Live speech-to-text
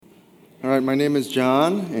All right, my name is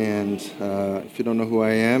John, and if you don't know who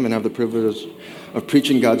I am and have the privilege of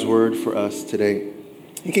preaching God's word for us today,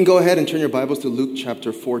 you can go ahead and turn your Bibles to Luke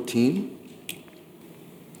chapter 14.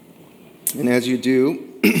 And as you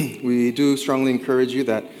do, we do strongly encourage you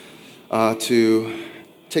that to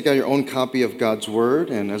take out your own copy of God's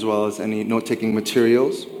word, and as well as any note-taking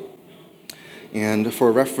materials. And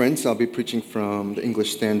for reference, I'll be preaching from the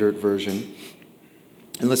English Standard Version.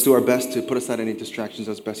 And let's do our best to put aside any distractions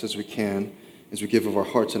as best as we can as we give of our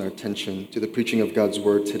hearts and our attention to the preaching of God's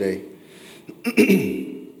word today.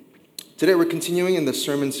 Today we're continuing in the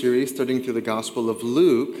sermon series, studying through the Gospel of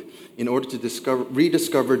Luke in order to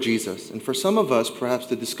rediscover Jesus. And for some of us, perhaps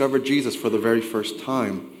to discover Jesus for the very first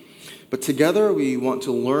time. But together we want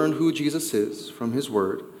to learn who Jesus is from his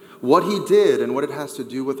word, what he did and what it has to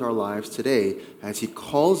do with our lives today as he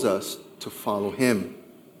calls us to follow him.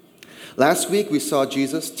 Last week, we saw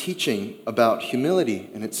Jesus teaching about humility,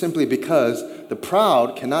 and it's simply because the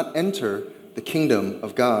proud cannot enter the kingdom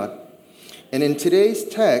of God. And in today's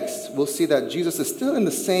text, we'll see that Jesus is still in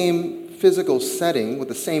the same physical setting with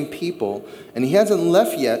the same people, and he hasn't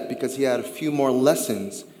left yet because he had a few more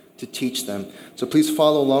lessons to teach them. So please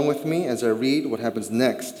follow along with me as I read what happens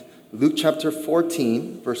next. Luke chapter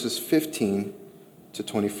 14, verses 15 to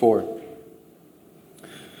 24.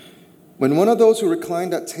 When one of those who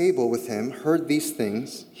reclined at table with him heard these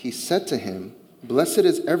things, he said to him, "Blessed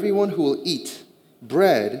is everyone who will eat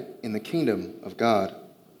bread in the kingdom of God."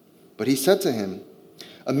 But he said to him,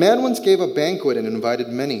 "A man once gave a banquet and invited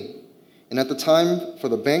many. And at the time for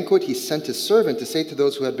the banquet, he sent his servant to say to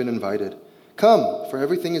those who had been invited, 'Come, for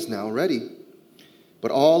everything is now ready.' But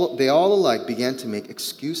they all alike began to make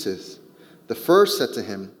excuses. The first said to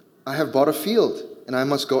him, 'I have bought a field, and I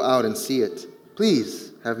must go out and see it.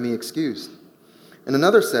 Please have me excused.' And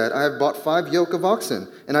another said, 'I have bought 5 yoke of oxen,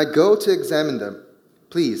 and I go to examine them.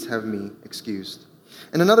 Please have me excused.'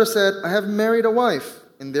 And another said, 'I have married a wife,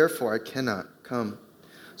 and therefore I cannot come.'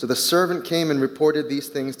 So the servant came and reported these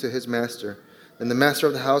things to his master. Then the master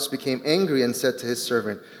of the house became angry and said to his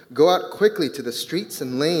servant, 'Go out quickly to the streets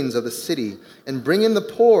and lanes of the city, and bring in the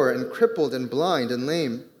poor and crippled and blind and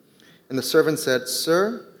lame.' And the servant said,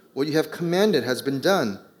 'Sir, what you have commanded has been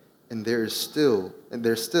done, and there is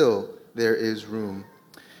room.'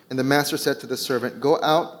 And the master said to the servant, 'Go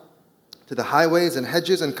out to the highways and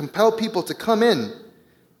hedges and compel people to come in,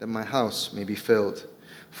 that my house may be filled.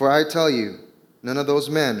 For I tell you, none of those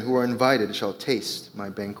men who are invited shall taste my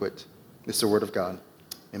banquet.'" This is the word of God.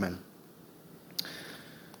 Amen.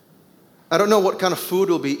 I don't know what kind of food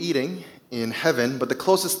we'll be eating in heaven, but the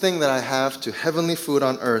closest thing that I have to heavenly food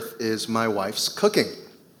on earth is my wife's cooking.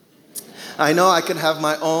 I know I can have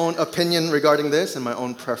my own opinion regarding this and my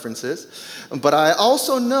own preferences, but I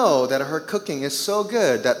also know that her cooking is so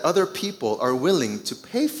good that other people are willing to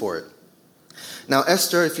pay for it. Now,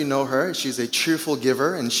 Esther, if you know her, she's a cheerful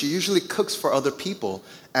giver, and she usually cooks for other people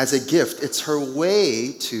as a gift. It's her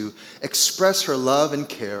way to express her love and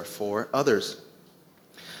care for others.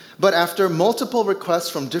 But after multiple requests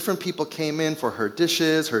from different people came in for her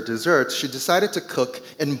dishes, her desserts, she decided to cook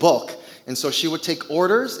in bulk. And so she would take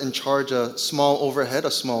orders and charge a small overhead,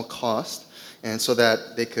 a small cost, and so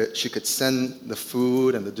that she could send the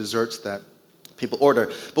food and the desserts that people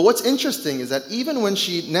order. But what's interesting is that even when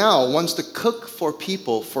she now wants to cook for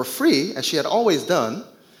people for free, as she had always done,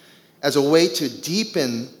 as a way to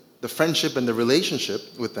deepen the friendship and the relationship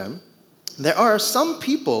with them, there are some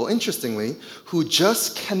people, interestingly, who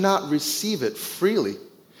just cannot receive it freely.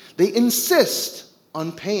 They insist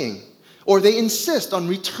on paying, or they insist on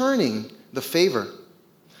returning the favor.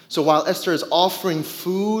 So while Esther is offering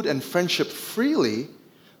food and friendship freely,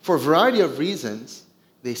 for a variety of reasons,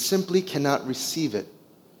 they simply cannot receive it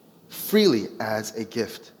freely as a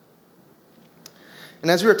gift. And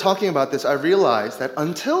as we were talking about this, I realized that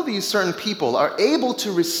until these certain people are able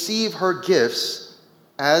to receive her gifts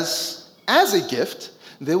as a gift,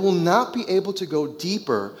 they will not be able to go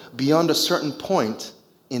deeper beyond a certain point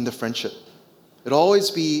in the friendship. It'll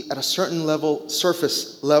always be at a certain level,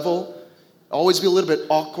 surface level, always be a little bit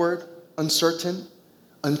awkward, uncertain,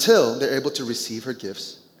 until they're able to receive her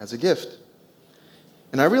gifts as a gift.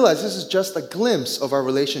 And I realize this is just a glimpse of our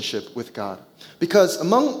relationship with God. Because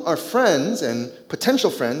among our friends and potential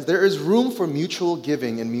friends, there is room for mutual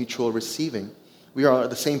giving and mutual receiving. We are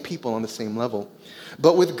the same people on the same level.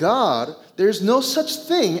 But with God, there is no such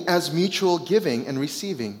thing as mutual giving and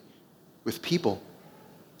receiving with people.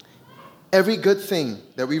 Every good thing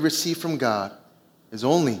that we receive from God is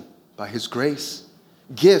only by his grace.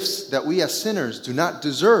 Gifts that we as sinners do not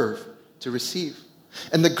deserve to receive.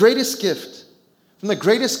 And the greatest gift from the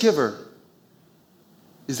greatest giver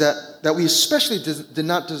is that we especially did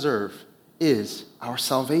not deserve is our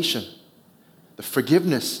salvation, the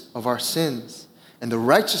forgiveness of our sins, and the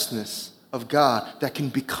righteousness of God that can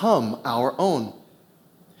become our own.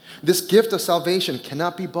 This gift of salvation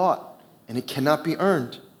cannot be bought, and it cannot be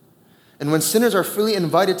earned. And when sinners are freely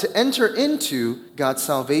invited to enter into God's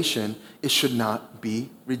salvation, it should not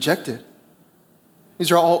be rejected.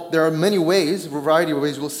 There are many ways, a variety of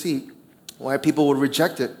ways we'll see why people will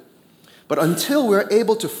reject it. But until we're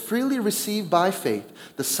able to freely receive by faith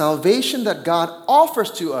the salvation that God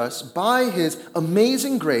offers to us by His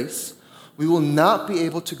amazing grace, we will not be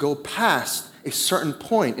able to go past a certain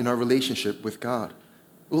point in our relationship with God.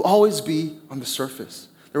 It will always be on the surface.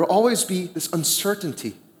 There will always be this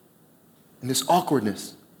uncertainty and this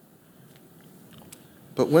awkwardness.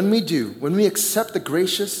 But when we accept the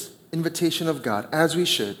gracious invitation of God, as we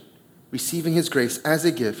should, receiving His grace as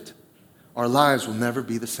a gift, our lives will never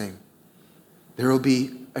be the same. There will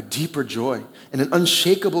be a deeper joy and an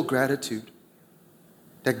unshakable gratitude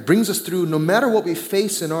that brings us through no matter what we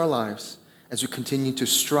face in our lives as we continue to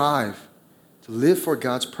strive to live for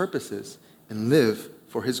God's purposes and live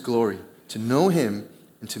for His glory, to know Him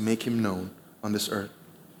and to make Him known on this earth.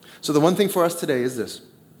 So the one thing for us today is this: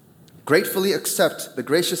 gratefully accept the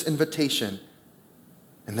gracious invitation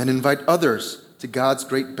and then invite others to God's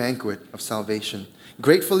great banquet of salvation.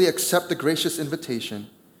 Gratefully accept the gracious invitation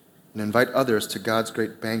and invite others to God's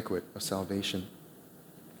great banquet of salvation.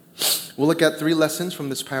 We'll look at 3 lessons from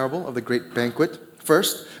this parable of the great banquet.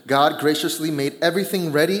 First, God graciously made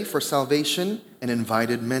everything ready for salvation and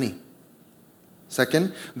invited many.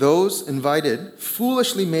 Second, those invited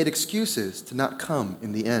foolishly made excuses to not come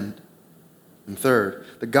in the end. And third,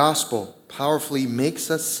 the gospel powerfully makes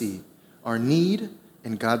us see our need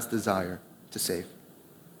and God's desire to save.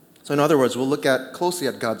 So in other words, we'll look closely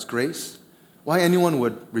at God's grace, why anyone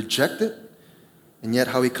would reject it, and yet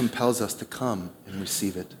how He compels us to come and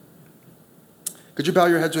receive it. Could you bow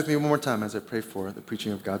your heads with me one more time as I pray for the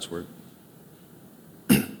preaching of God's word?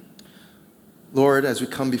 Lord, as we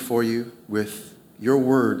come before you with your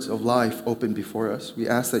words of life open before us, we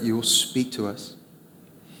ask that you will speak to us.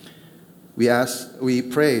 We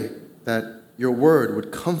pray that your word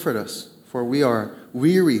would comfort us, for we are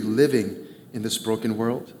weary living in this broken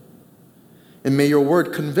world. And may your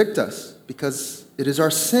word convict us, because it is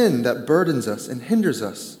our sin that burdens us and hinders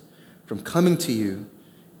us from coming to you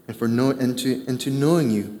and to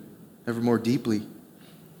knowing you ever more deeply.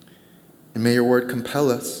 And may your word compel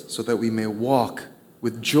us so that we may walk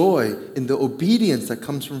with joy in the obedience that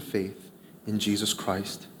comes from faith in Jesus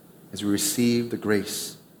Christ as we receive the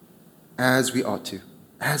grace as we ought to,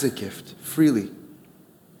 as a gift, freely.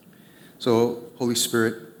 So, Holy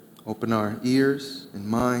Spirit, open our ears and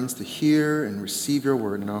minds to hear and receive your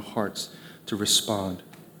word, and our hearts to respond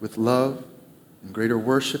with love and greater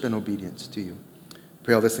worship and obedience to you.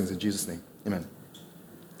 Pray all these things in Jesus' name. Amen.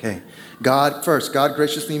 Okay. God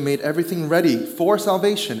graciously made everything ready for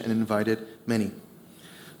salvation and invited many.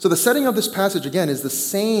 So the setting of this passage, again, is the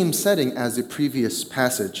same setting as the previous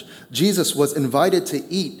passage. Jesus was invited to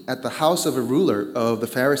eat at the house of a ruler of the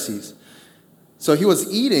Pharisees. So he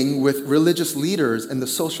was eating with religious leaders and the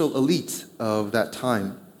social elite of that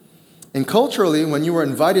time. And culturally, when you were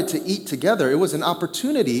invited to eat together, it was an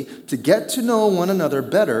opportunity to get to know one another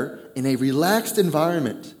better in a relaxed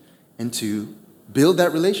environment and to build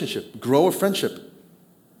that relationship, grow a friendship.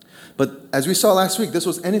 But as we saw last week, this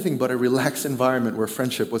was anything but a relaxed environment where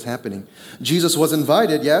friendship was happening. Jesus was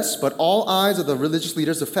invited, yes, but all eyes of the religious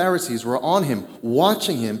leaders, the Pharisees, were on him,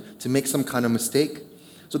 watching him to make some kind of mistake.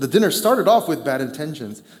 So the dinner started off with bad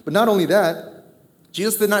intentions. But not only that,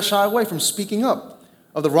 Jesus did not shy away from speaking up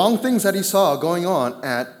of the wrong things that he saw going on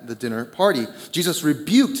at the dinner party. Jesus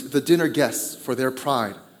rebuked the dinner guests for their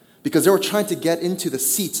pride because they were trying to get into the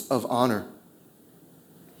seats of honor.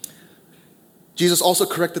 Jesus also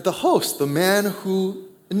corrected the host, the man who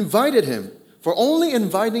invited him, for only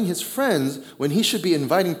inviting his friends when he should be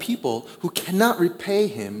inviting people who cannot repay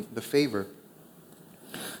him the favor.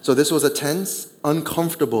 So this was a tense,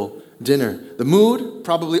 uncomfortable dinner. The mood,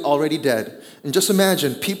 probably already dead. And just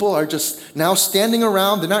imagine, people are just now standing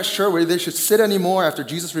around. They're not sure where they should sit anymore after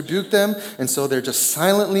Jesus rebuked them. And so they're just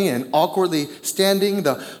silently and awkwardly standing.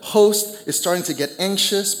 The host is starting to get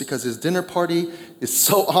anxious because his dinner party is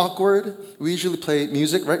so awkward. We usually play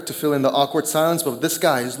music, right, to fill in the awkward silence. But this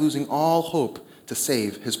guy is losing all hope to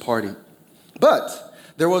save his party. But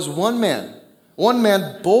there was one man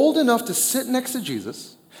bold enough to sit next to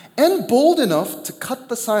Jesus and bold enough to cut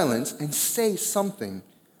the silence and say something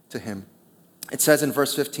to him. It says in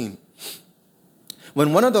verse 15,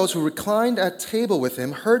 when one of those who reclined at table with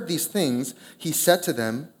him heard these things, he said to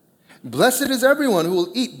them, "Blessed is everyone who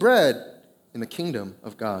will eat bread in the kingdom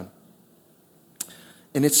of God."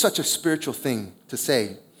 And it's such a spiritual thing to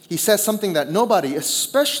say. He says something that nobody,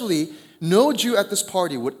 especially no Jew at this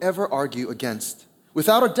party, would ever argue against.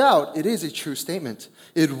 Without a doubt, it is a true statement.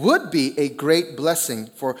 It would be a great blessing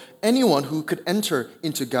for anyone who could enter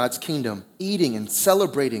into God's kingdom, eating and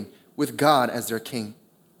celebrating with God as their king.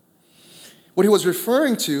 What he was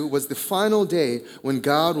referring to was the final day when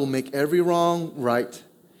God will make every wrong right,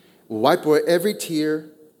 will wipe away every tear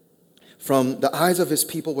from the eyes of his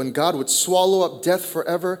people, when God would swallow up death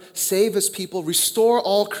forever, save his people, restore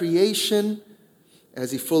all creation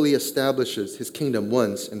as he fully establishes his kingdom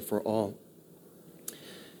once and for all.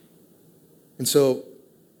 And so,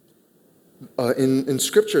 in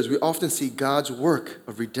scriptures, we often see God's work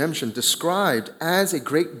of redemption described as a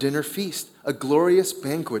great dinner feast, a glorious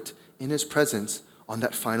banquet in his presence on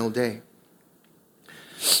that final day.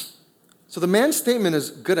 So the man's statement is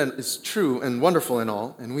good and is true and wonderful and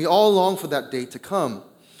all, and we all long for that day to come.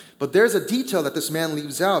 But there's a detail that this man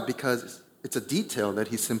leaves out because it's a detail that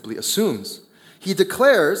he simply assumes. He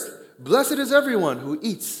declares, "Blessed is everyone who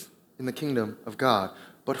eats in the kingdom of God."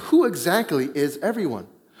 But who exactly is everyone?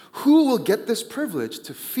 Who will get this privilege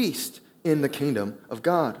to feast in the kingdom of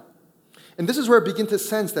God? And this is where I begin to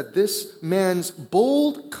sense that this man's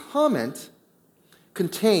bold comment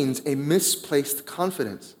contains a misplaced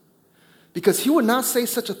confidence. Because he would not say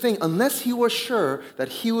such a thing unless he was sure that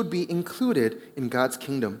he would be included in God's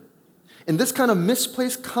kingdom. And this kind of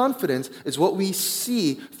misplaced confidence is what we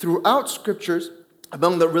see throughout scriptures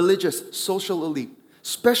among the religious social elite,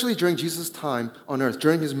 especially during Jesus' time on earth,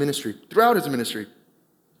 during his ministry, throughout his ministry.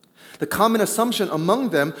 The common assumption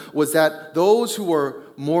among them was that those who were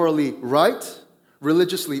morally right,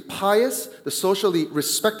 religiously pious, the socially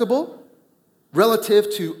respectable, relative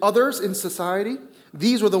to others in society,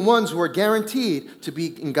 these were the ones who were guaranteed to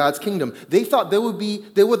be in God's kingdom. They thought they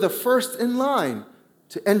were the first in line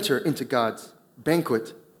to enter into God's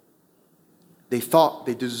banquet. They thought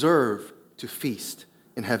they deserved to feast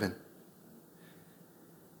in heaven.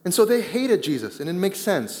 And so they hated Jesus, and it makes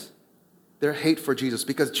sense, their hate for Jesus,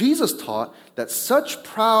 because Jesus taught that such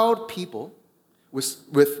proud people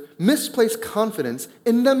with misplaced confidence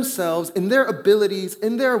in themselves, in their abilities,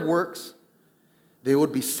 in their works, they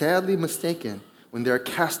would be sadly mistaken when they're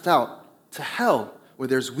cast out to hell, where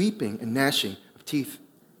there's weeping and gnashing of teeth.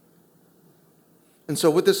 And so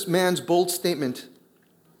with this man's bold statement,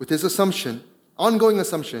 with his assumption, ongoing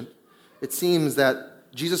assumption, it seems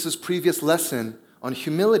that Jesus' previous lesson on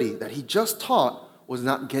humility that he just taught was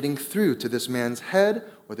not getting through to this man's head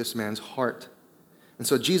or this man's heart. And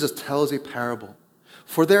so Jesus tells a parable.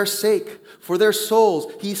 For their sake, for their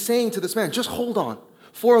souls, he's saying to this man, just hold on.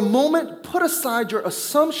 For a moment, put aside your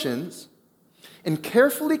assumptions and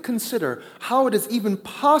carefully consider how it is even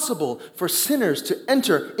possible for sinners to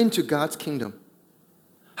enter into God's kingdom.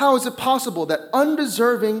 How is it possible that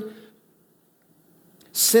undeserving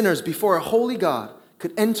sinners before a holy God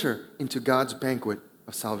could enter into God's banquet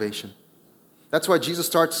of salvation? That's why Jesus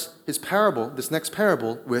starts his parable, this next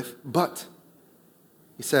parable, with "but."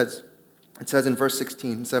 It says in verse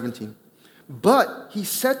 16 and 17, "But he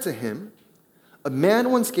said to him, a man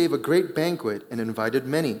once gave a great banquet and invited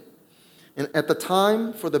many. And at the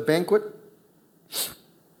time for the banquet,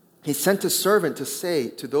 he sent his servant to say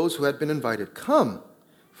to those who had been invited, 'Come,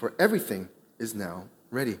 for everything is now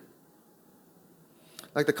ready.'"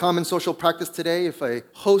 Like the common social practice today, if a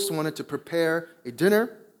host wanted to prepare a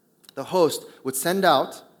dinner, the host would send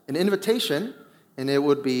out an invitation, and it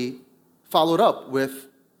would be followed up with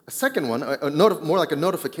a second one, more like a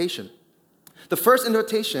notification. The first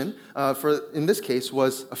invitation, in this case,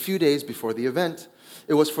 was a few days before the event.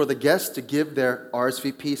 It was for the guests to give their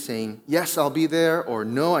RSVP saying, "Yes, I'll be there," or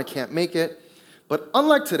 "No, I can't make it." But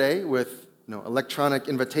unlike today with electronic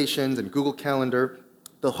invitations and Google Calendar,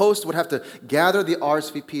 the host would have to gather the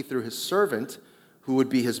RSVP through his servant, who would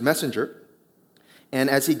be his messenger. And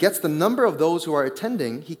as he gets the number of those who are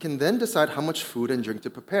attending, he can then decide how much food and drink to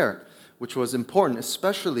prepare, which was important,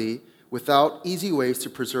 especially without easy ways to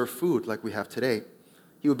preserve food like we have today.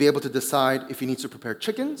 He would be able to decide if he needs to prepare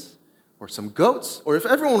chickens or some goats, or if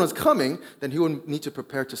everyone was coming, then he would need to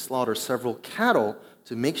prepare to slaughter several cattle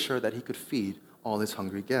to make sure that he could feed all his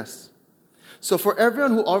hungry guests. So for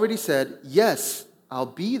everyone who already said, "Yes, I'll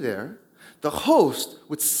be there," the host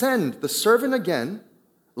would send the servant again,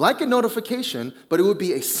 like a notification, but it would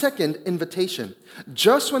be a second invitation,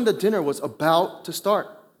 just when the dinner was about to start.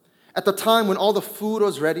 At the time when all the food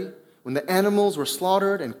was ready, when the animals were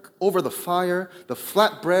slaughtered and over the fire, the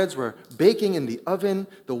flatbreads were baking in the oven,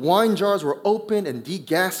 the wine jars were opened and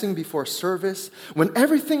degassing before service, when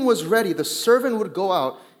everything was ready, the servant would go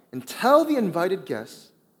out and tell the invited guests,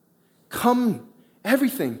 "Come,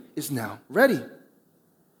 everything is now ready."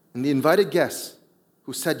 And the invited guests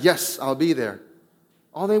who said, yes, I'll be there,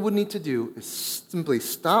 all they would need to do is simply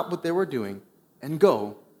stop what they were doing and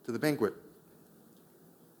go to the banquet.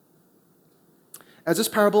 As this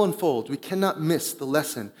parable unfolds, we cannot miss the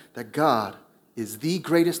lesson that God is the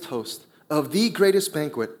greatest host of the greatest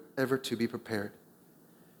banquet ever to be prepared.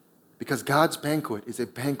 Because God's banquet is a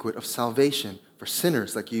banquet of salvation for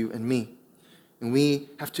sinners like you and me. And we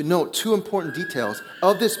have to note two important details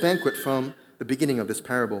of this banquet from the beginning of this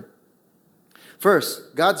parable.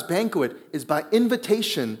 First, God's banquet is by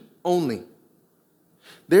invitation only.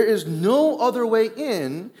 There is no other way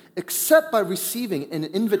in except by receiving an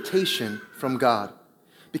invitation from God.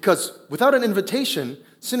 Because without an invitation,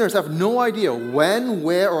 sinners have no idea when,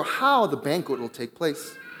 where, or how the banquet will take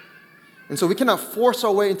place. And so we cannot force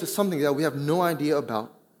our way into something that we have no idea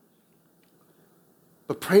about.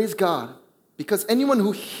 But praise God, because anyone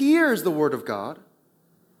who hears the word of God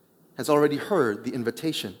has already heard the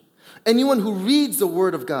invitation. Anyone who reads the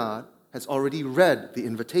word of God has already read the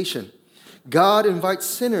invitation. God invites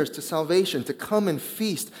sinners to salvation to come and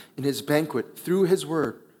feast in his banquet through his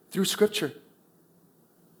word, through Scripture.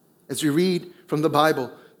 As we read from the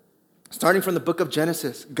Bible, starting from the book of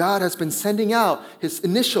Genesis, God has been sending out his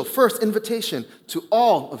initial first invitation to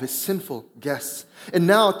all of his sinful guests. And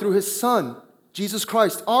now through his Son, Jesus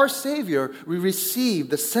Christ, our Savior, we receive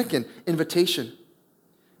the second invitation.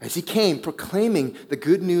 As he came proclaiming the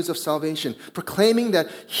good news of salvation, proclaiming that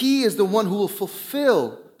he is the one who will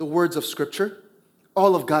fulfill the words of Scripture,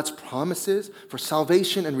 all of God's promises for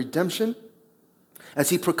salvation and redemption, as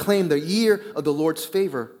he proclaimed the year of the Lord's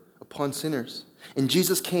favor upon sinners. And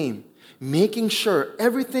Jesus came, making sure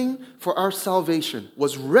everything for our salvation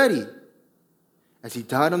was ready as he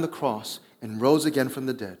died on the cross and rose again from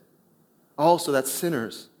the dead, also that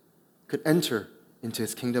sinners could enter into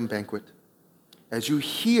his kingdom banquet. As you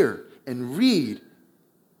hear and read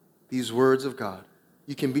these words of God,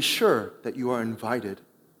 you can be sure that you are invited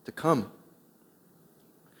to come.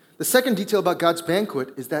 The second detail about God's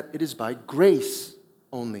banquet is that it is by grace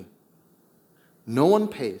only. No one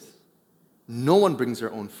pays. No one brings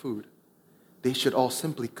their own food. They should all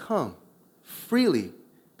simply come freely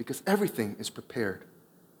because everything is prepared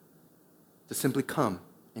to simply come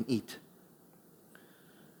and eat.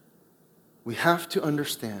 We have to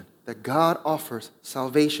understand that God offers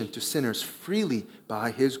salvation to sinners freely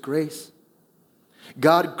by his grace.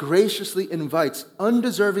 God graciously invites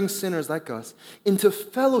undeserving sinners like us into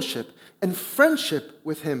fellowship and friendship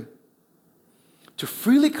with him, to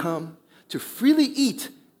freely come, to freely eat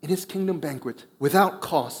in his kingdom banquet without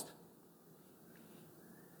cost.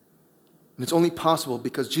 And it's only possible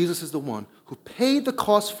because Jesus is the one who paid the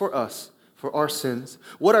cost for us, for our sins.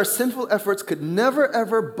 What our sinful efforts could never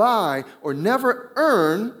ever buy or never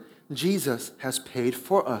earn, Jesus has paid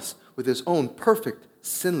for us with his own perfect,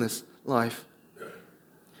 sinless life.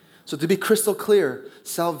 So to be crystal clear,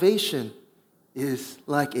 salvation is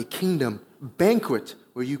like a kingdom banquet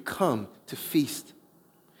where you come to feast.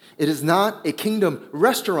 It is not a kingdom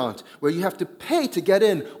restaurant where you have to pay to get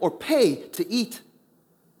in or pay to eat.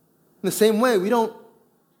 In the same way, we don't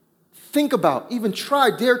think about, even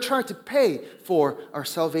dare try to pay for our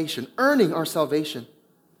salvation, earning our salvation.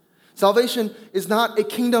 Salvation is not a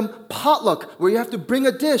kingdom potluck where you have to bring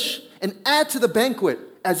a dish and add to the banquet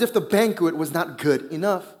as if the banquet was not good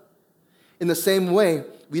enough. In the same way,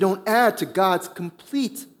 we don't add to God's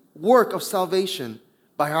complete work of salvation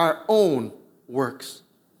by our own works.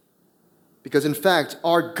 Because in fact,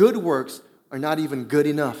 our good works are not even good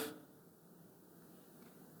enough.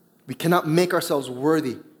 We cannot make ourselves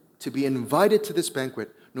worthy to be invited to this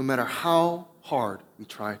banquet no matter how hard we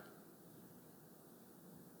try.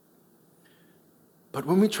 But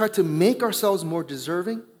when we try to make ourselves more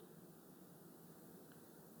deserving,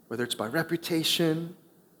 whether it's by reputation,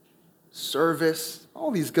 service,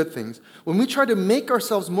 all these good things, when we try to make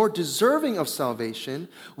ourselves more deserving of salvation,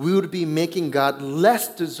 we would be making God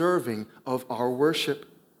less deserving of our worship.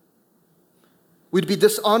 We'd be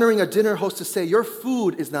dishonoring a dinner host to say, your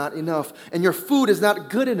food is not enough, and your food is not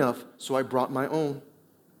good enough, so I brought my own.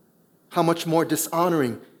 How much more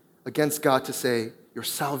dishonoring against God to say, your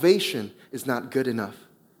salvation is not good enough,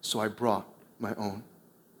 so I brought my own.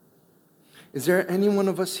 Is there any one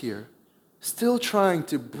of us here still trying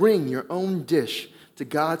to bring your own dish to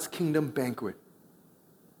God's kingdom banquet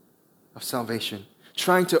of salvation,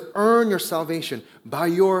 trying to earn your salvation by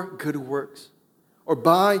your good works, or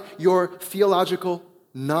by your theological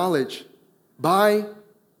knowledge, by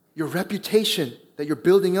your reputation that you're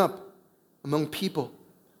building up among people?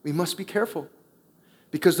 We must be careful.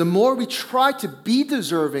 Because the more we try to be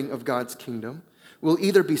deserving of God's kingdom, we'll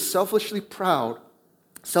either be selfishly proud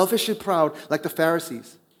like the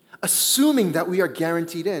Pharisees, assuming that we are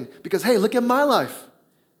guaranteed in. Because, hey, look at my life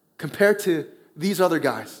compared to these other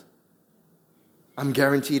guys. I'm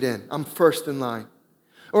guaranteed in. I'm first in line.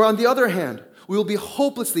 Or on the other hand, we will be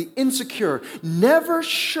hopelessly insecure, never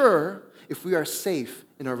sure if we are safe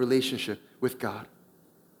in our relationship with God.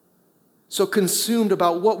 So consumed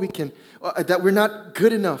about what we can, that we're not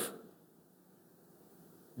good enough.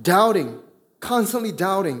 Doubting, constantly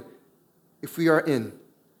doubting if we are in,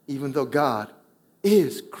 even though God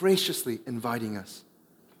is graciously inviting us.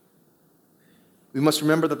 We must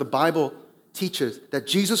remember that the Bible teaches that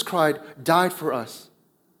Jesus Christ died for us.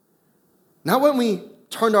 Not when we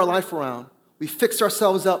turned our life around, we fixed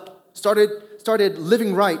ourselves up, started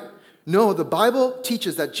living right. No, the Bible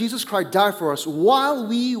teaches that Jesus Christ died for us while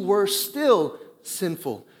we were still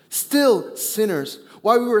sinful, still sinners,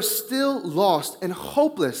 while we were still lost and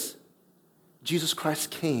hopeless. Jesus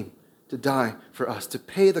Christ came to die for us, to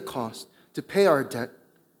pay the cost, to pay our debt.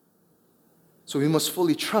 So we must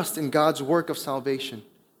fully trust in God's work of salvation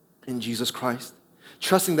in Jesus Christ,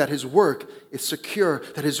 trusting that His work is secure,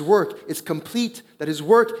 that His work is complete, that His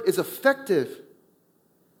work is effective.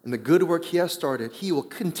 And the good work He has started, He will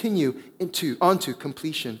continue onto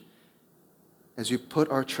completion as we put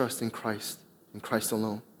our trust in Christ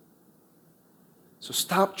alone. So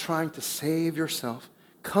stop trying to save yourself.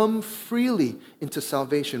 Come freely into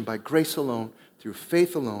salvation by grace alone, through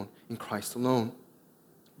faith alone, in Christ alone.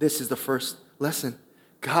 This is the first lesson.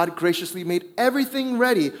 God graciously made everything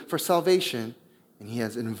ready for salvation, and He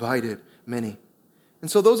has invited many.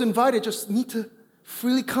 And so those invited just need to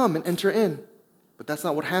freely come and enter in. But that's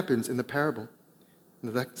not what happens in the parable.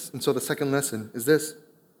 And so the second lesson is this.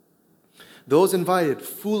 Those invited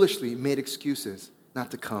foolishly made excuses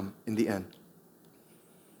not to come in the end.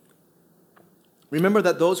 Remember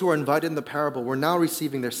that those who were invited in the parable were now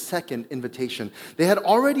receiving their second invitation. They had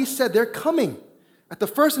already said they're coming at the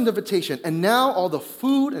first invitation, and now all the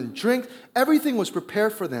food and drink, everything was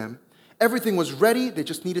prepared for them. Everything was ready. They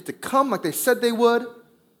just needed to come like they said they would,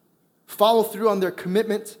 follow through on their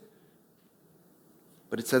commitment.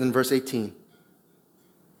 But it said in verse 18,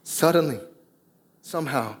 suddenly,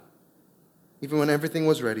 somehow, even when everything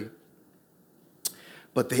was ready,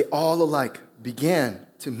 but they all alike began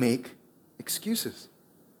to make excuses.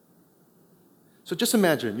 So just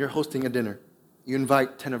imagine you're hosting a dinner. You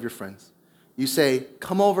invite 10 of your friends. You say,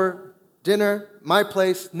 come over, dinner, my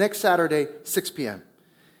place, next Saturday, 6 p.m.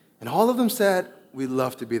 And all of them said, we'd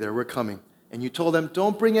love to be there, we're coming. And you told them,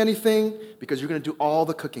 don't bring anything because you're going to do all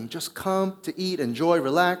the cooking. Just come to eat, enjoy,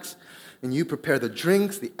 relax. And you prepare the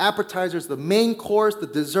drinks, the appetizers, the main course, the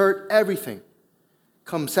dessert, everything.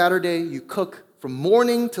 Come Saturday, you cook from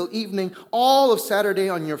morning till evening, all of Saturday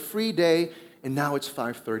on your free day, and now it's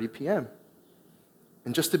 5:30 p.m.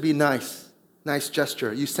 And just to be nice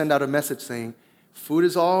gesture, you send out a message saying, food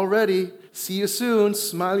is all ready, see you soon,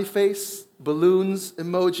 smiley face, balloons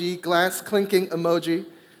emoji, glass clinking emoji,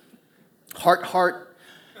 heart.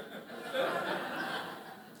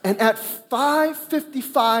 And at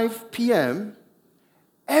 5:55 p.m.,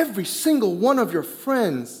 every single one of your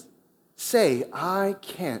friends say, I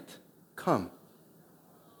can't come.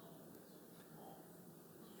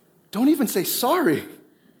 Don't even say sorry.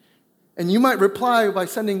 And you might reply by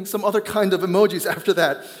sending some other kind of emojis after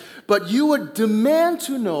that. But you would demand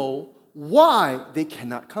to know why they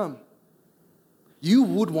cannot come. You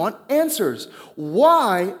would want answers.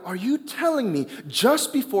 Why are you telling me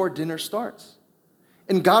just before dinner starts?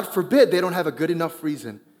 And God forbid they don't have a good enough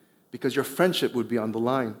reason, because your friendship would be on the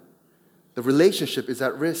line. The relationship is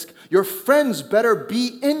at risk. Your friends better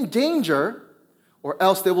be in danger, or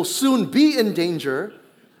else they will soon be in danger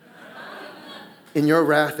in your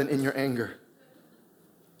wrath and in your anger.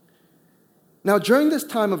 Now, during this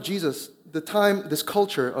time of Jesus, this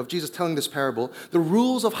culture of Jesus telling this parable, the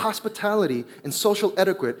rules of hospitality and social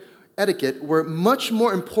etiquette were much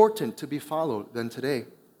more important to be followed than today.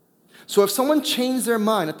 So if someone changed their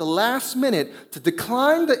mind at the last minute to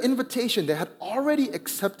decline the invitation they had already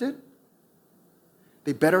accepted,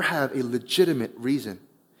 they better have a legitimate reason.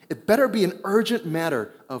 It better be an urgent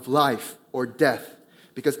matter of life or death,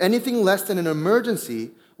 because anything less than an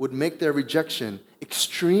emergency would make their rejection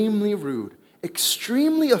extremely rude,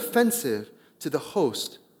 extremely offensive to the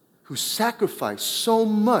host who sacrificed so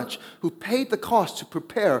much, who paid the cost to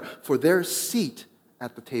prepare for their seat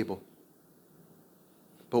at the table.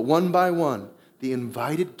 But one by one, the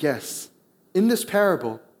invited guests in this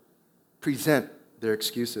parable present their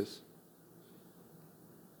excuses.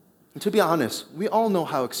 And to be honest, we all know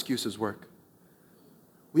how excuses work.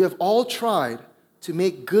 We have all tried to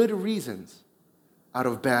make good reasons out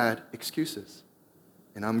of bad excuses.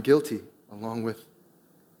 And I'm guilty along with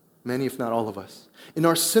Many, if not all of us. In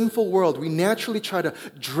our sinful world, we naturally try to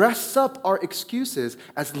dress up our excuses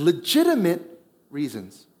as legitimate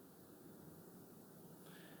reasons.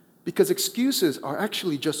 Because excuses are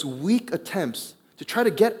actually just weak attempts to try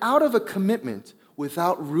to get out of a commitment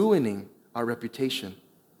without ruining our reputation.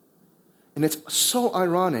 And it's so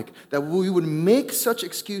ironic that we would make such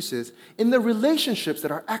excuses in the relationships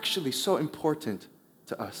that are actually so important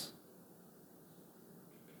to us.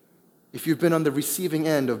 If you've been on the receiving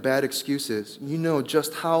end of bad excuses, you know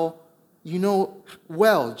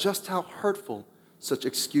well just how hurtful such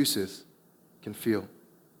excuses can feel.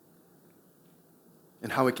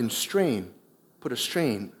 And how it can put a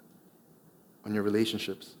strain on your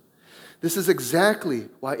relationships. This is exactly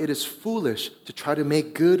why it is foolish to try to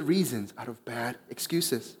make good reasons out of bad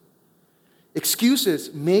excuses.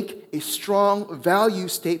 Excuses make a strong value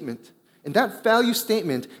statement. And that value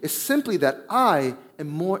statement is simply that I am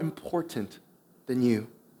more important than you.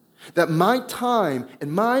 That my time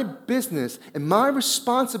and my business and my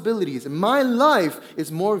responsibilities and my life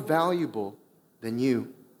is more valuable than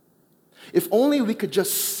you. If only we could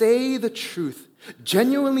just say the truth,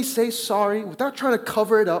 genuinely say sorry without trying to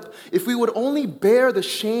cover it up, if we would only bear the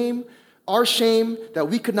shame, our shame that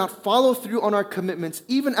we could not follow through on our commitments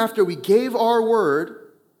even after we gave our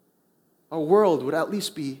word, our world would at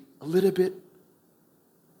least be a little bit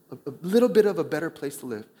of a better place to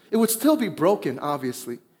live. It would still be broken,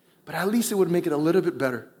 obviously, but at least it would make it a little bit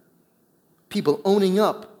better. People owning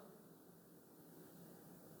up.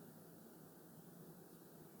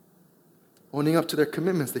 Owning up to their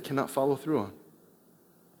commitments they cannot follow through on.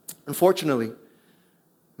 Unfortunately,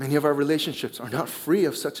 many of our relationships are not free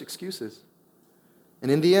of such excuses.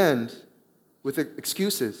 And in the end, with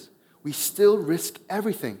excuses, we still risk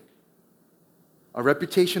everything. Our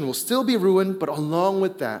reputation will still be ruined, but along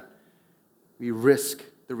with that, we risk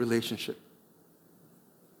the relationship.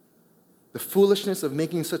 The foolishness of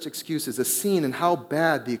making such excuses is seen in how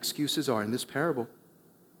bad the excuses are in this parable.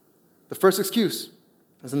 The first excuse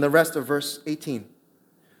is in the rest of verse 18.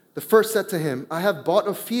 The first said to him, I have bought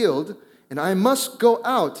a field, and I must go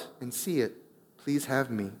out and see it. Please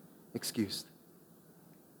have me excused.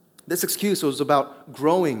 This excuse was about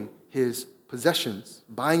growing his possessions,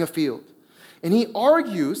 buying a field. And he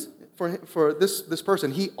argues, for this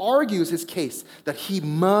person, he argues his case that he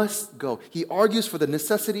must go. He argues for the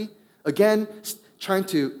necessity, again, trying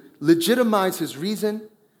to legitimize his reason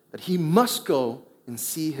that he must go and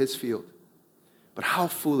see his field. But how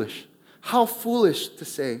foolish to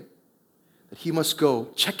say that he must go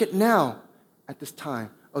check it now at this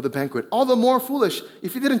time of the banquet. All the more foolish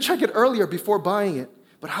if he didn't check it earlier before buying it.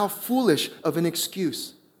 But how foolish of an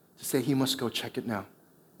excuse to say he must go check it now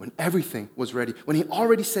when everything was ready, when he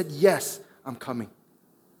already said, yes, I'm coming.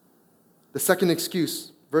 The second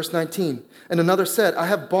excuse, verse 19, and another said, I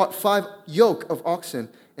have bought 5 yoke of oxen,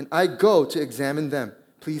 and I go to examine them.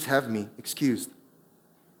 Please have me excused.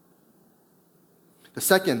 The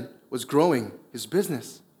second was growing his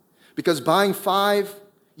business. Because buying 5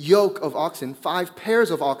 yoke of oxen, 5 pairs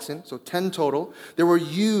of oxen, so 10 total, they were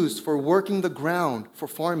used for working the ground, for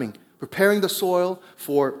farming, preparing the soil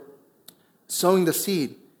for sowing the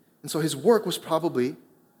seed. And so his work was probably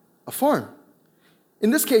a farm.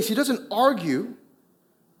 In this case, he doesn't argue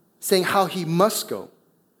saying how he must go.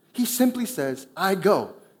 He simply says, I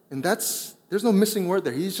go. And there's no missing word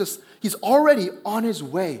there. He's already on his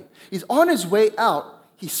way. He's on his way out.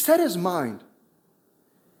 He set his mind.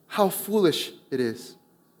 How foolish it is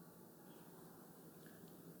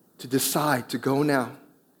to decide to go now.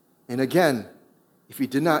 And again, if he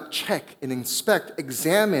did not check and inspect,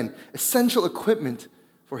 examine essential equipment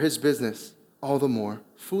for his business, all the more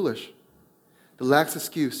foolish. The last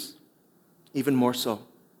excuse, even more so.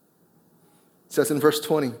 It says in verse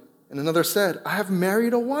 20, and another said, I have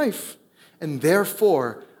married a wife, and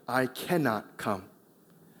therefore I cannot come.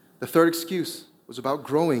 The third excuse was about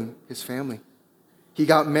growing his family. He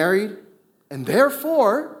got married, and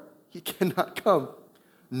therefore he cannot come.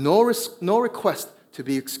 No request to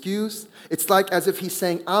be excused. It's like as if he's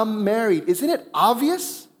saying, I'm married. Isn't it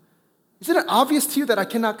obvious? Isn't it obvious to you that I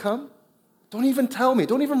cannot come? Don't even tell me.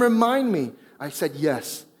 Don't even remind me. I said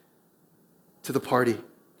yes to the party.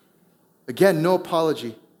 Again, no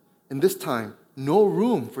apology. And this time, no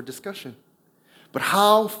room for discussion. But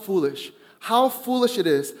how foolish it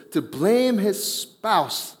is to blame his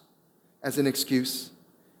spouse as an excuse.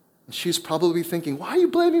 And she's probably thinking, why are you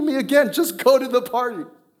blaming me again? Just go to the party.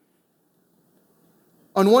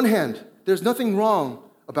 On one hand, there's nothing wrong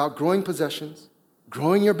about growing possessions,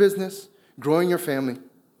 growing your business, growing your family.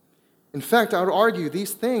 In fact, I would argue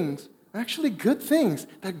these things are actually good things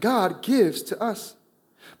that God gives to us.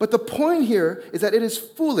 But the point here is that it is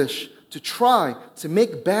foolish to try to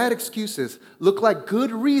make bad excuses look like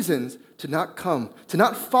good reasons to not come, to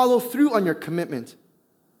not follow through on your commitment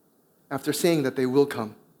after saying that they will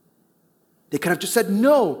come. They could have just said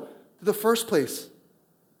no to the first place.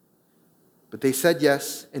 But they said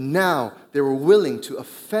yes, and now they were willing to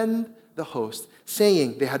offend the host,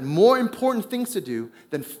 saying they had more important things to do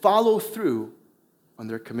than follow through on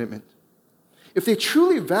their commitment. If they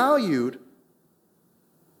truly valued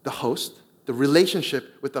the host, the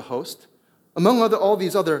relationship with the host, among all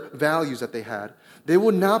these other values that they had, they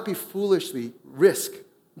would not be foolishly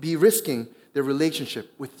risking their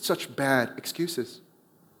relationship with such bad excuses.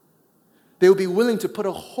 They would be willing to put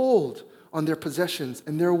a hold on their possessions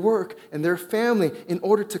and their work and their family in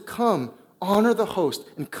order to come, honor the host,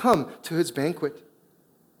 and come to his banquet.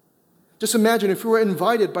 Just imagine if we were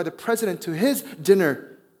invited by the president to his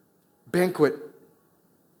dinner banquet,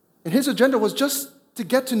 and his agenda was just to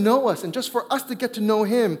get to know us and just for us to get to know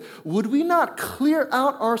him. Would we not clear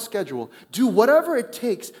out our schedule, do whatever it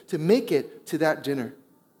takes to make it to that dinner?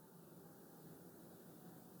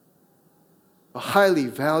 A highly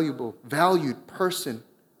valued person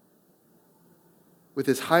with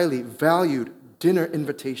his highly valued dinner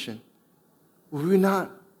invitation, would we not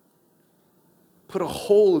put a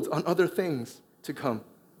hold on other things to come?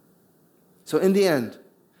 So in the end,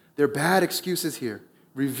 their bad excuses here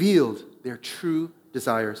revealed their true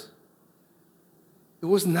desires. It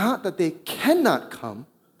was not that they cannot come,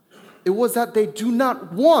 it was that they do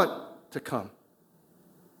not want to come.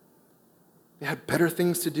 They had better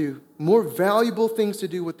things to do, more valuable things to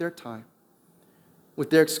do with their time. With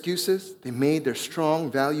their excuses, they made their strong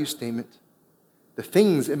value statement. The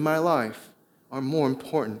things in my life are more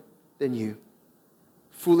important than you.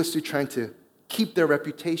 Foolishly trying to keep their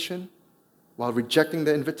reputation while rejecting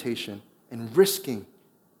the invitation and risking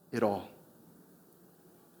it all.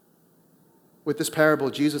 With this parable,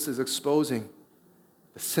 Jesus is exposing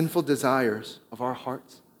the sinful desires of our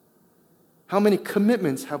hearts. How many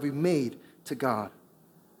commitments have we made to God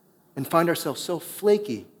and find ourselves so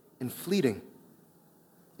flaky and fleeting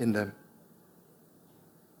in them?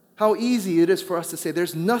 How easy it is for us to say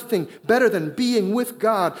there's nothing better than being with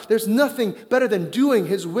God. There's nothing better than doing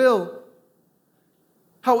his will.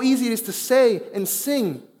 How easy it is to say and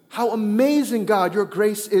sing, how amazing, God, your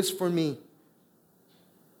grace is for me.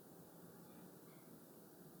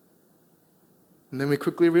 And then we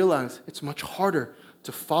quickly realize it's much harder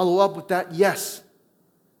to follow up with that yes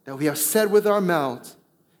that we have said with our mouths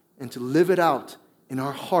and to live it out in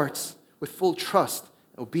our hearts with full trust,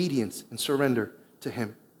 obedience, and surrender to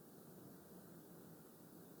him.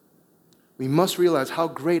 We must realize how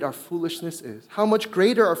great our foolishness is, how much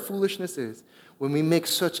greater our foolishness is when we make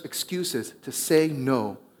such excuses to say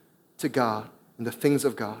no to God and the things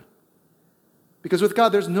of God. Because with God,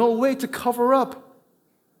 there's no way to cover up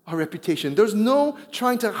our reputation. There's no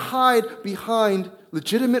trying to hide behind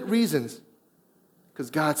legitimate reasons because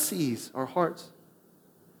God sees our hearts.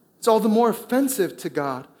 It's all the more offensive to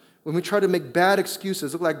God when we try to make bad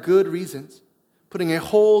excuses look like good reasons, putting a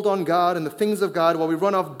hold on God and the things of God while we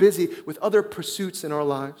run off busy with other pursuits in our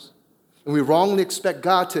lives. And we wrongly expect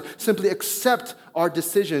God to simply accept our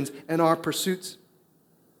decisions and our pursuits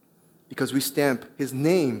because we stamp his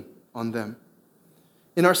name on them.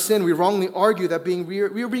 In our sin, we wrongly argue that we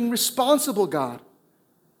are being responsible, God.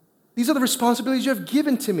 These are the responsibilities you have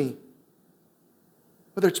given to me,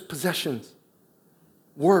 whether it's possessions,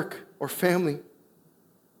 work, or family.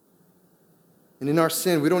 And in our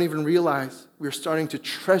sin, we don't even realize we are starting to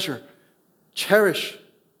cherish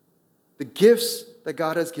the gifts that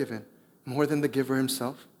God has given more than the giver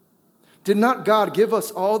himself. Did not God give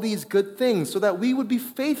us all these good things so that we would be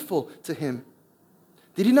faithful to him?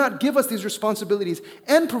 Did he not give us these responsibilities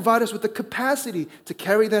and provide us with the capacity to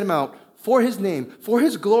carry them out for his name, for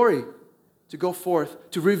his glory, to go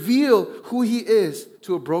forth, to reveal who he is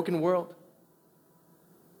to a broken world?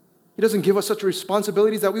 He doesn't give us such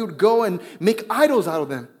responsibilities that we would go and make idols out of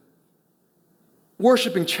them,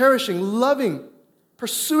 worshiping, cherishing, loving,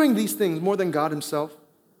 pursuing these things more than God himself.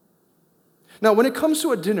 Now, when it comes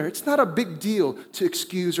to a dinner, it's not a big deal to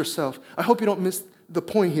excuse yourself. I hope you don't miss the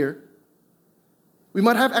point here. We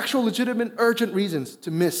might have actual legitimate, urgent reasons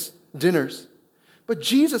to miss dinners. But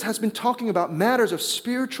Jesus has been talking about matters of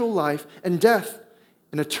spiritual life and death,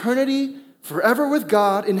 an eternity forever with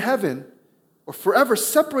God in heaven, or forever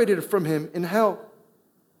separated from him in hell.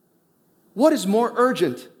 What is more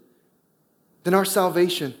urgent than our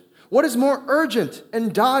salvation? What is more urgent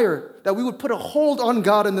and dire that we would put a hold on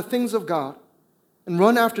God and the things of God and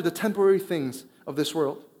run after the temporary things of this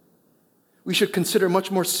world? We should consider much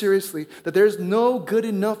more seriously that there is no good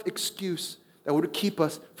enough excuse that would keep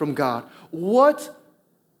us from God? What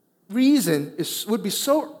reason would be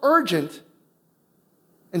so urgent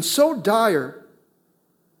and so dire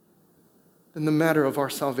than the matter of our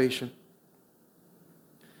salvation?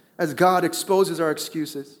 As God exposes our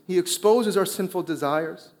excuses, He exposes our sinful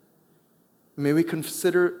desires. May we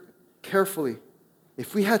consider carefully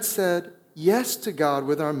if we had said yes to God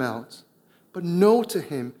with our mouths, but no to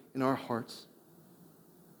Him in our hearts.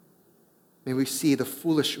 May we see the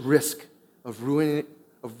foolish risk of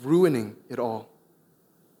ruining it all,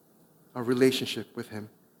 our relationship with Him.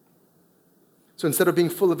 So instead of being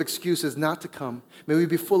full of excuses not to come, may we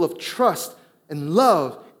be full of trust and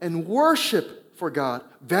love and worship for God,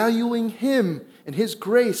 valuing Him and His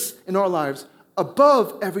grace in our lives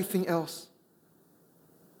above everything else.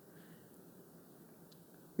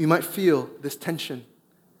 We might feel this tension.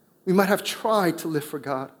 We might have tried to live for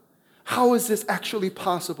God. How is this actually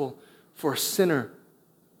possible for a sinner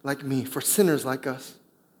like me, for sinners like us?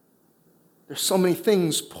 There's so many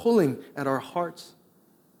things pulling at our hearts.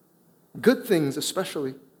 Good things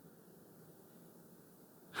especially.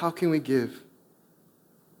 How can we give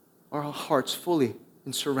our hearts fully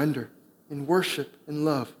in surrender, in worship, in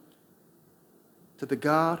love to the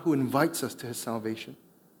God who invites us to His salvation?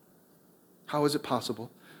 How is it possible?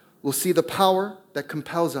 We'll see the power that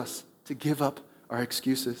compels us to give up our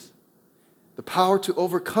excuses, the power to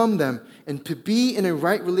overcome them and to be in a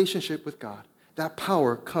right relationship with God. That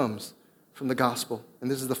power comes from the gospel.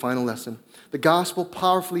 And this is the final lesson. The gospel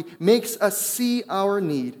powerfully makes us see our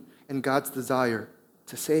need and God's desire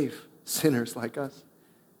to save sinners like us.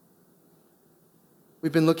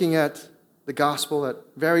 We've been looking at the gospel at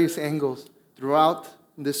various angles throughout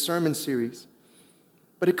this sermon series.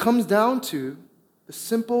 But it comes down to the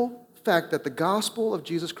simple fact that the gospel of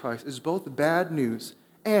Jesus Christ is both bad news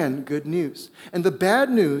and good news. And the bad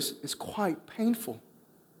news is quite painful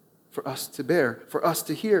for us to bear, for us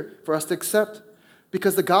to hear, for us to accept.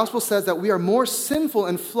 Because the gospel says that we are more sinful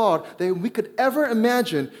and flawed than we could ever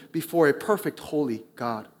imagine before a perfect, holy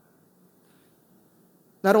God.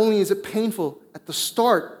 Not only is it painful at the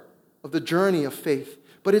start of the journey of faith,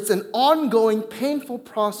 but it's an ongoing, painful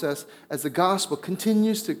process as the gospel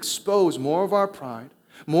continues to expose more of our pride,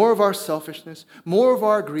 more of our selfishness, more of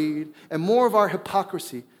our greed, and more of our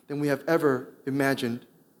hypocrisy than we have ever imagined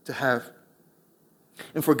to have.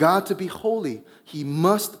 And for God to be holy, He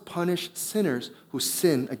must punish sinners who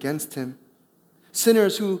sin against Him.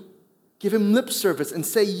 Sinners who give Him lip service and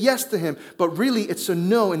say yes to Him, but really it's a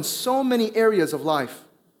no in so many areas of life.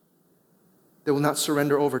 They will not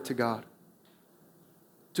surrender over to God.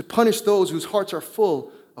 To punish those whose hearts are full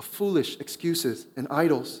of foolish excuses and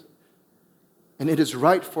idols. And it is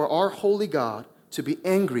right for our holy God to be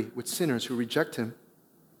angry with sinners who reject Him.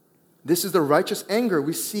 This is the righteous anger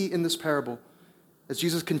we see in this parable, as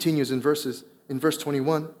Jesus continues in verse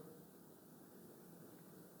 21.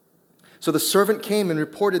 So the servant came and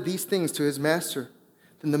reported these things to his master.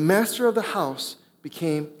 Then the master of the house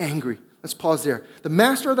became angry. Let's pause there. The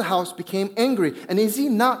master of the house became angry. And is he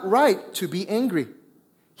not right to be angry?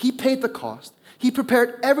 He paid the cost. He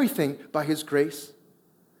prepared everything by His grace.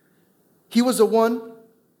 He was the one,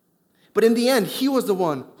 but in the end, he was the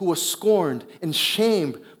one who was scorned and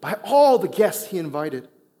shamed by all the guests he invited.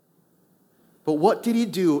 But what did he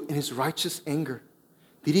do in his righteous anger?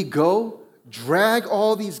 Did he go, drag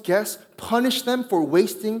all these guests, punish them for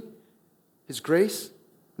wasting His grace?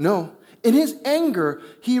 No. In his anger,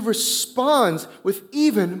 he responds with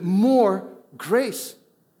even more grace.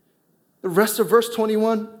 The rest of verse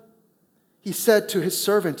 21, he said to his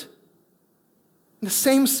servant, in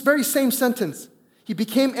the very same sentence, he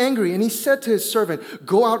became angry and he said to his servant,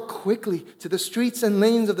 "Go out quickly to the streets and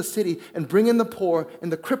lanes of the city and bring in the poor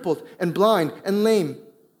and the crippled and blind and lame."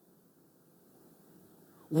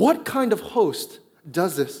 What kind of host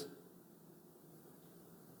does this?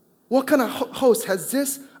 What kind of host has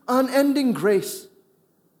this unending grace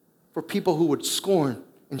for people who would scorn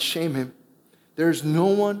and shame him? There is no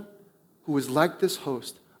one who is like this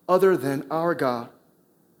host other than our God,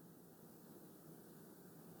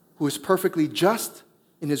 who is perfectly just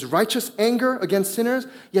in His righteous anger against sinners,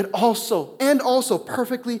 yet also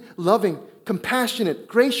perfectly loving, compassionate,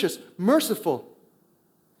 gracious, merciful.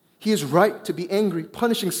 He is right to be angry,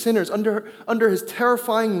 punishing sinners under His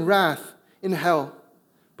terrifying wrath in hell,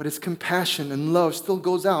 but His compassion and love still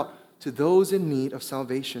goes out to those in need of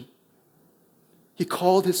salvation. He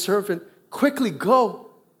called His servant, "Quickly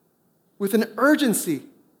go," with an urgency.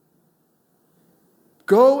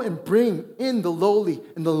 Go and bring in the lowly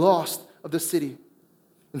and the lost of the city.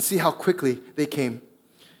 And see how quickly they came.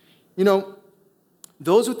 You know,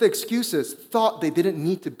 those with the excuses thought they didn't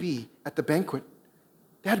need to be at the banquet.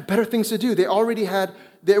 They had better things to do. They already had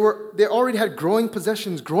growing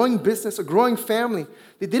possessions, growing business, a growing family.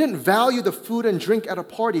 They didn't value the food and drink at a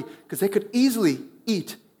party because they could easily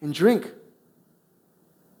eat and drink.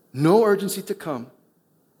 No urgency to come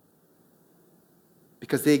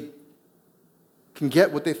because they can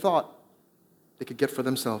get what they thought they could get for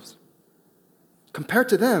themselves. Compared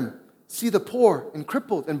to them, see the poor and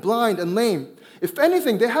crippled and blind and lame. If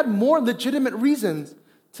anything, they had more legitimate reasons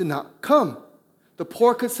to not come. The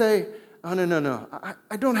poor could say, oh, no,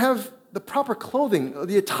 I don't have the proper clothing, or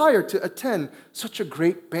the attire to attend such a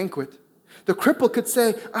great banquet. The cripple could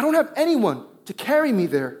say, I don't have anyone to carry me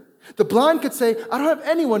there. The blind could say, I don't have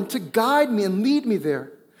anyone to guide me and lead me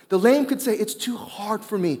there. The lame could say, it's too hard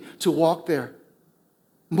for me to walk there.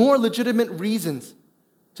 More legitimate reasons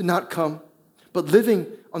to not come. But living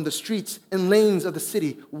on the streets and lanes of the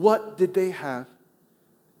city, what did they have?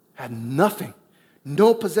 Had nothing.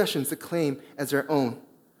 No possessions to claim as their own.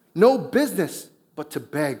 No business but to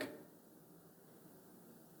beg.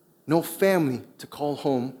 No family to call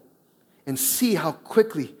home. And see how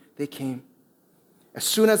quickly they came. As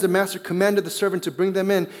soon as the master commanded the servant to bring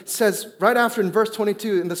them in, it says right after in verse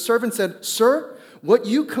 22, and the servant said, Sir, what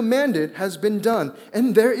you commanded has been done,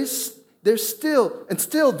 and there's still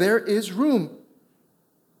room.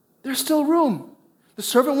 There's still room. The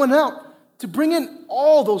servant went out to bring in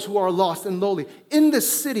all those who are lost and lowly in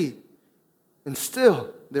this city, and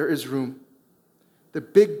still there is room. The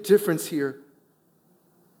big difference here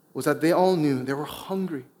was that they all knew they were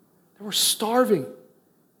hungry, they were starving,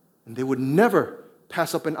 and they would never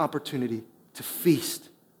pass up an opportunity to feast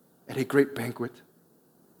at a great banquet.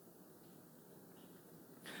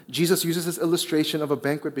 Jesus uses this illustration of a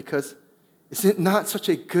banquet because is it not such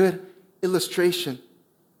a good illustration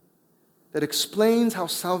that explains how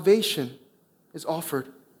salvation is offered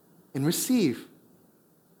and received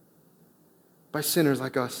by sinners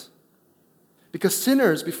like us? Because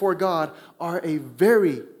sinners before God are a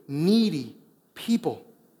very needy people,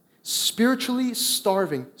 spiritually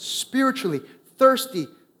starving, spiritually thirsty,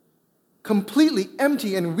 completely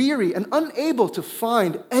empty and weary and unable to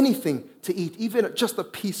find anything to eat, even just a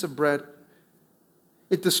piece of bread.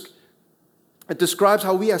 It describes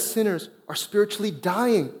how we as sinners are spiritually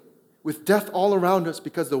dying with death all around us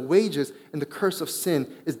because the wages and the curse of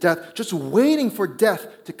sin is death, just waiting for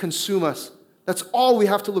death to consume us. That's all we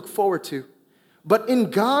have to look forward to. But in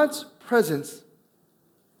God's presence,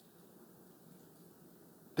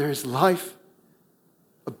 there is life,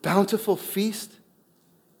 a bountiful feast,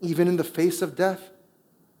 even in the face of death,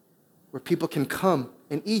 where people can come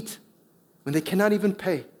and eat when they cannot even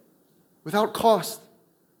pay, without cost.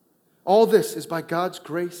 All this is by God's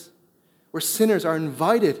grace, where sinners are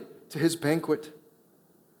invited to his banquet,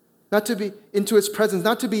 not to be into his presence,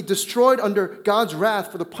 not to be destroyed under God's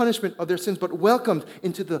wrath for the punishment of their sins, but welcomed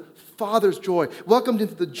into the Father's joy, welcomed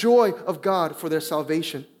into the joy of God for their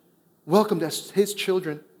salvation, welcomed as his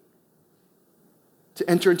children to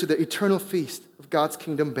enter into the eternal feast of God's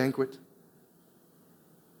kingdom banquet.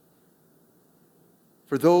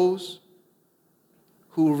 For those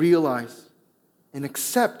who realize and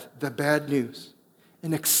accept the bad news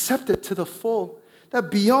and accept it to the full, that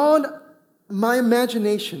beyond my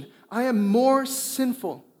imagination, I am more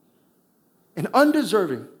sinful and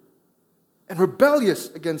undeserving and rebellious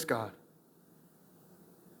against God.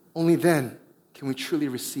 Only then can we truly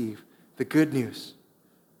receive the good news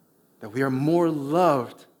that we are more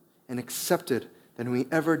loved and accepted than we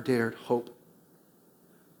ever dared hope.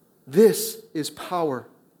 This is power,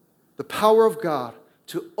 the power of God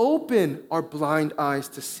to open our blind eyes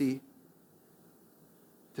to see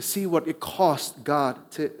what it cost God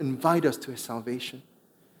to invite us to his salvation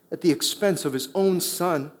at the expense of his own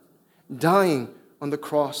Son dying on the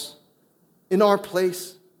cross in our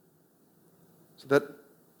place so that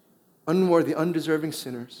unworthy, undeserving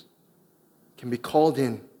sinners can be called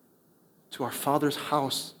in to our Father's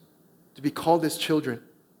house, to be called his children.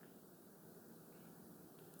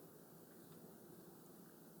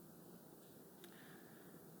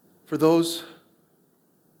 For those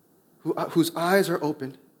whose eyes are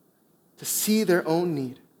opened to see their own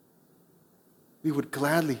need, we would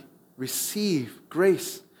gladly receive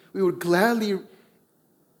grace. We would gladly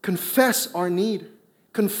confess our need,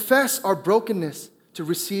 confess our brokenness to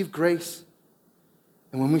receive grace.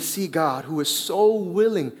 And when we see God, who is so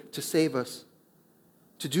willing to save us,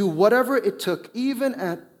 to do whatever it took, even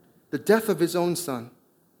at the death of his own Son,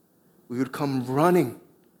 we would come running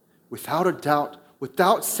without a doubt,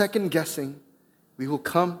 without second guessing. We will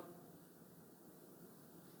come.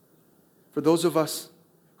 For those of us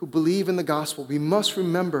who believe in the gospel, we must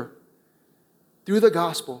remember through the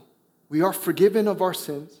gospel, we are forgiven of our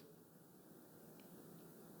sins.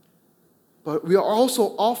 but we are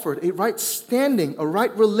also offered a right standing, a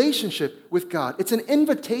right relationship with God. It's an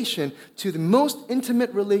invitation to the most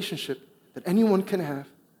intimate relationship that anyone can have,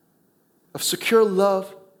 of secure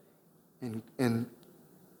love and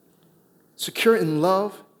secure in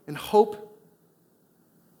love and hope,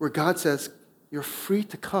 where God says, you're free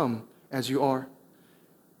to come as you are.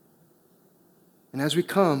 And as we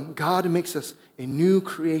come, God makes us a new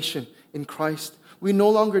creation in Christ. We no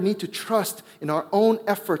longer need to trust in our own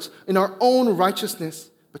efforts, in our own righteousness,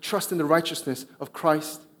 but trust in the righteousness of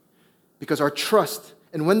Christ. Because our trust,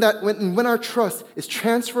 and when our trust is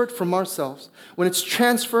transferred from ourselves, when it's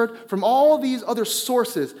transferred from all these other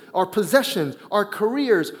sources, our possessions, our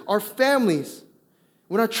careers, our families,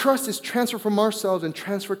 when our trust is transferred from ourselves and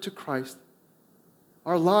transferred to Christ,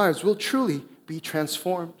 our lives will truly be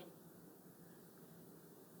transformed.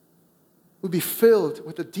 We'll be filled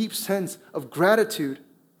with a deep sense of gratitude,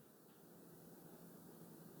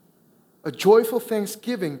 a joyful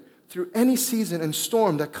thanksgiving through any season and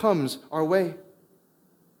storm that comes our way.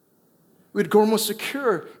 We'd grow more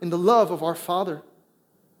secure in the love of our Father.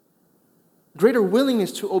 Greater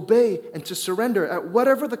willingness to obey and to surrender at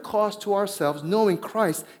whatever the cost to ourselves, knowing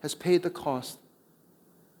Christ has paid the cost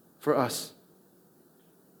for us.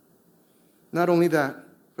 Not only that,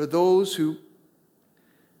 for those who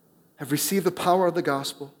have received the power of the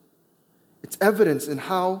gospel, it's evidence in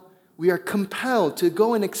how we are compelled to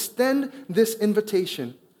go and extend this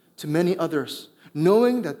invitation to many others,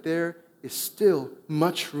 knowing that there is still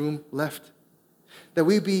much room left. That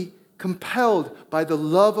we be compelled by the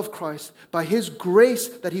love of Christ, by His grace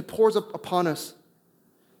that He pours up upon us,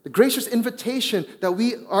 the gracious invitation that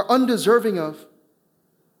we are undeserving of.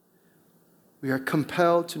 We are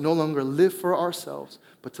compelled to no longer live for ourselves,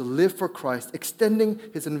 but to live for Christ, extending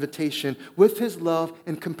His invitation with His love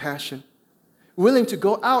and compassion, willing to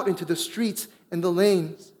go out into the streets and the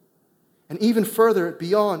lanes, and even further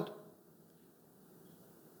beyond.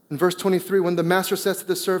 In verse 23, when the master says to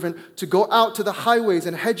the servant to go out to the highways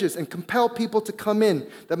and hedges and compel people to come in,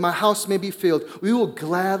 that my house may be filled, we will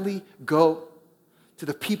gladly go to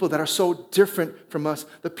the people that are so different from us,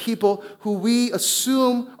 the people who we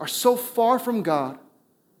assume are so far from God,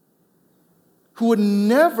 who would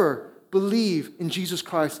never believe in Jesus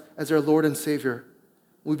Christ as their Lord and Savior.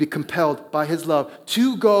 We'll be compelled by His love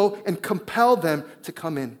to go and compel them to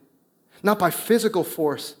come in. Not by physical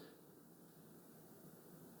force,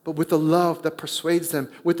 but with the love that persuades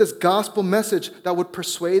them, with this gospel message that would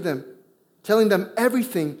persuade them, telling them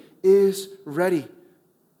everything is ready.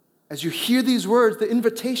 As you hear these words, the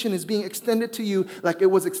invitation is being extended to you like it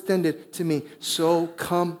was extended to me. So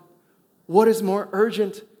come. What is more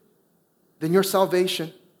urgent than your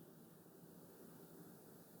salvation?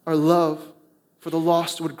 Our love for the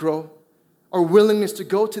lost would grow. Our willingness to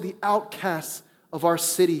go to the outcasts of our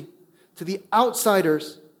city, to the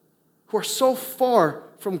outsiders who are so far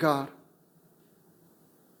from God.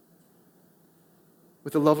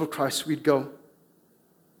 With the love of Christ, we'd go.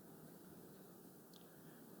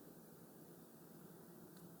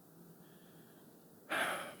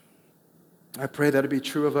 I pray that it be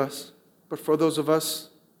true of us. But for those of us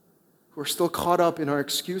who are still caught up in our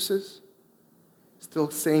excuses,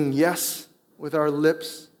 still saying yes with our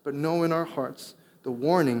lips, but no in our hearts, the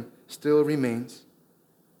warning still remains.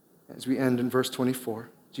 As we end in verse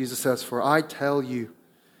 24, Jesus says, "For I tell you,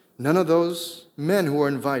 none of those men who are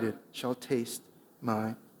invited shall taste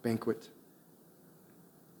my banquet."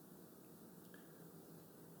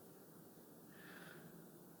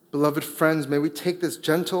 Beloved friends, may we take this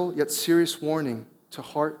gentle yet serious warning to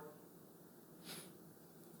heart.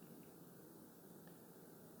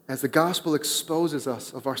 As the gospel exposes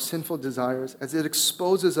us of our sinful desires, as it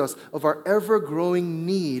exposes us of our ever-growing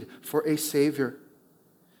need for a Savior,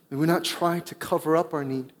 may we not try to cover up our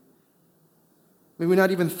need. May we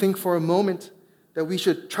not even think for a moment that we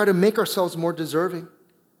should try to make ourselves more deserving.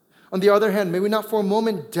 On the other hand, may we not for a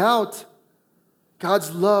moment doubt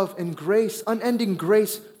God's love and grace, unending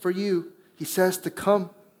grace for you. He says to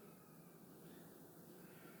come.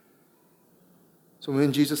 So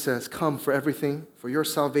when Jesus says, "Come, for everything, for your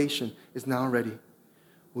salvation is now ready,"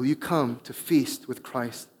 will you come to feast with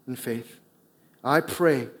Christ in faith? I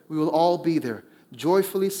pray we will all be there,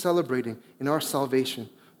 joyfully celebrating in our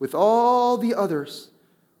salvation with all the others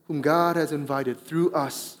whom God has invited through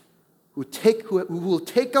us, who will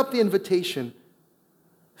take up the invitation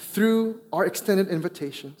through our extended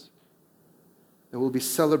invitations, that we'll be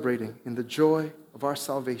celebrating in the joy of our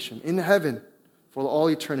salvation in heaven for all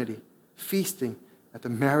eternity, feasting at the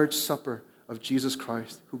marriage supper of Jesus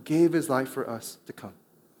Christ, who gave His life for us to come.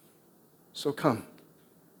 So come.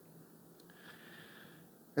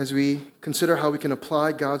 As we consider how we can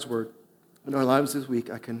apply God's word, in our lives this week,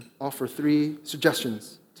 I can offer 3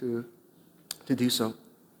 suggestions to do so.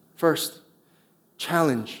 First,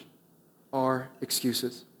 challenge our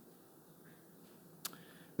excuses.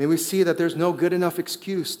 May we see that there's no good enough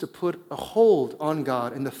excuse to put a hold on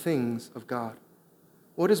God and the things of God.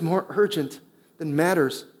 What is more urgent than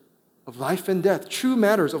matters of life and death, true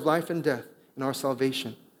matters of life and death in our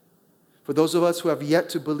salvation? For those of us who have yet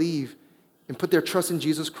to believe and put their trust in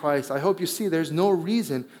Jesus Christ, I hope you see there's no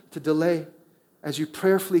reason to delay as you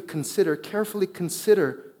carefully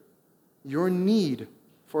consider your need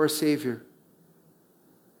for a Savior.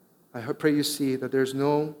 I pray you see that there's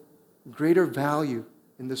no greater value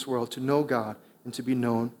in this world to know God and to be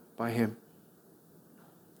known by Him.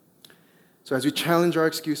 So as we challenge our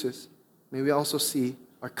excuses, may we also see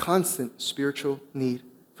our constant spiritual need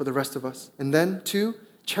for the rest of us. And then, 2,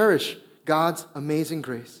 cherish God's amazing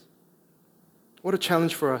grace. What a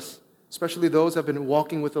challenge for us, especially those who have been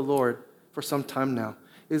walking with the Lord for some time now.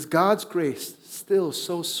 Is God's grace still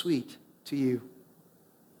so sweet to you?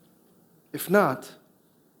 If not,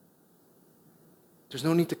 there's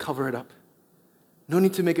no need to cover it up. No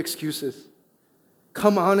need to make excuses.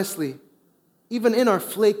 Come honestly, even in our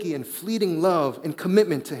flaky and fleeting love and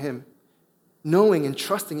commitment to Him, knowing and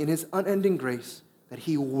trusting in His unending grace that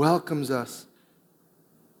He welcomes us.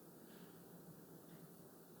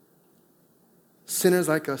 Sinners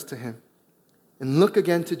like us to Him. And look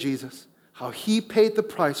again to Jesus, how He paid the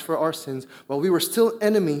price for our sins while we were still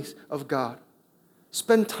enemies of God.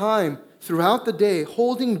 Spend time throughout the day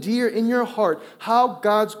holding dear in your heart how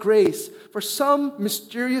God's grace, for some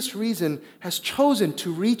mysterious reason, has chosen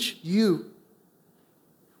to reach you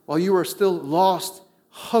while you are still lost,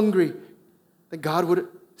 hungry, that God would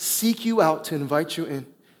seek you out to invite you in.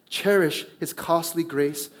 Cherish His costly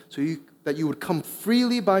grace that you would come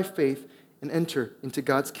freely by faith and enter into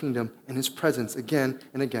God's kingdom and His presence again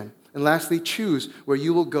and again. And lastly, choose where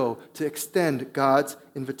you will go to extend God's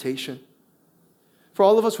invitation. For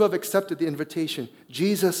all of us who have accepted the invitation,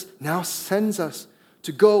 Jesus now sends us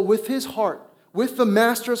to go with His heart, with the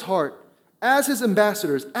Master's heart, as His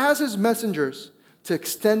ambassadors, as His messengers, to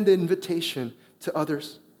extend the invitation to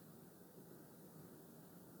others.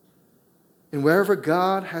 And wherever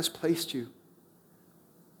God has placed you,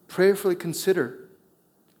 prayerfully consider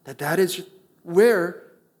that is where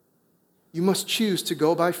you must choose to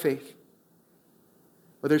go by faith.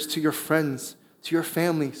 Whether it's to your friends, to your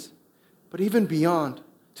families, but even beyond,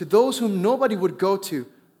 to those whom nobody would go to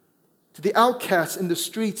the outcasts in the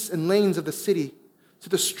streets and lanes of the city, to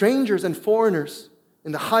the strangers and foreigners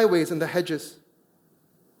in the highways and the hedges.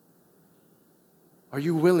 Are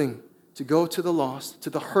you willing to go to the lost, to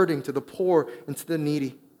the hurting, to the poor, and to the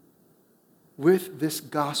needy with this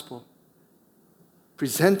gospel,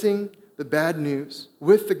 presenting the bad news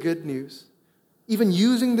with the good news, even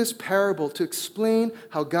using this parable to explain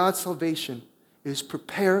how God's salvation is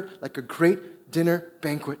prepared like a great dinner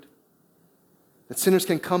banquet, that sinners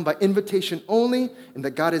can come by invitation only, and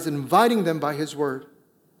that God is inviting them by His word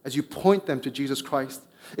as you point them to Jesus Christ.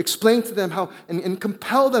 Explain to them how, and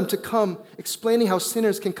compel them to come, explaining how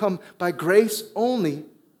sinners can come by grace only,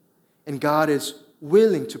 and God is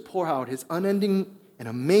willing to pour out His unending and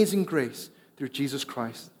amazing grace through Jesus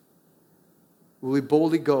Christ. Will we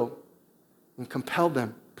boldly go and compel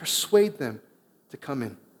them, persuade them to come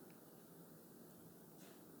in?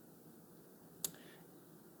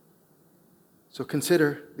 So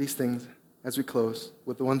consider these things as we close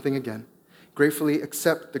with the one thing again. Gratefully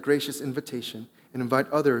accept the gracious invitation and invite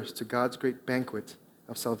others to God's great banquet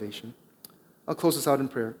of salvation. I'll close this out in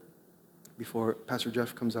prayer before Pastor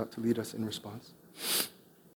Jeff comes out to lead us in response.